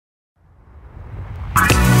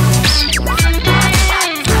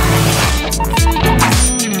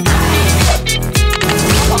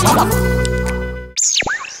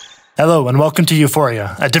Hello and welcome to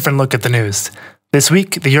EUphoria, a different look at the news. This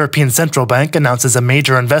week, the European Central Bank announces a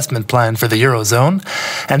major investment plan for the eurozone,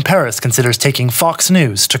 and Paris considers taking Fox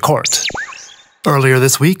News to court. Earlier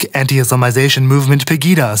this week, anti-Islamization movement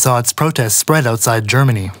PEGIDA saw its protests spread outside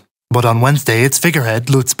Germany. But on Wednesday, its figurehead,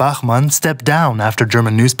 Lutz Bachmann, stepped down after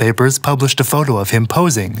German newspapers published a photo of him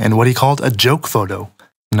posing in what he called a joke photo.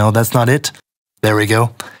 No, that's not it. There we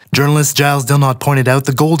go. Journalist Giles Dilnot pointed out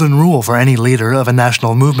the golden rule for any leader of a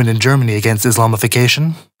national movement in Germany against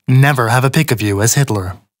Islamification: never have a pic of you as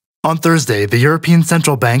Hitler. On Thursday, the European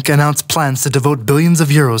Central Bank announced plans to devote billions of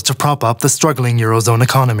euros to prop up the struggling eurozone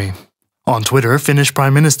economy. On Twitter, Finnish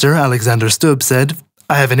Prime Minister Alexander Stubb said,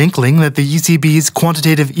 "I have an inkling that the ECB's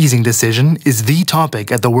quantitative easing decision is the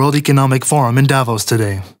topic at the World Economic Forum in Davos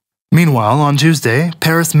today." Meanwhile, on Tuesday,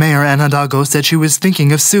 Paris Mayor Anne Hidalgo said she was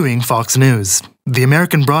thinking of suing Fox News. The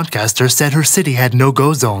American broadcaster said her city had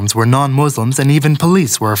no-go zones where non-Muslims and even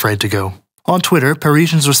police were afraid to go. On Twitter,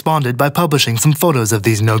 Parisians responded by publishing some photos of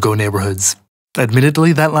these no-go neighborhoods.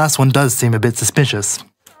 Admittedly, that last one does seem a bit suspicious.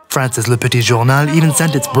 France's Le Petit Journal even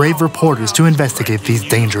sent its brave reporters to investigate these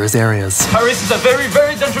dangerous areas. Paris is a very,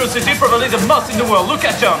 very dangerous city, probably the most in the world. Look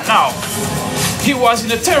at him now. He was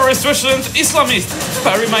in a terrorist restaurant, Islamist.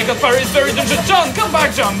 Paris, my God, Paris is very dangerous. John, come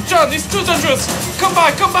back, John. John, it's too dangerous. Come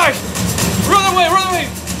back, come back. Run away, run away.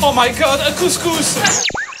 Oh my God, a couscous.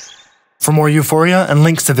 For more Euphoria and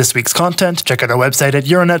links to this week's content, check out our website at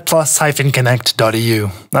euronetplus-connect.eu.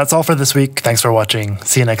 That's all for this week. Thanks for watching.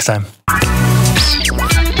 See you next time.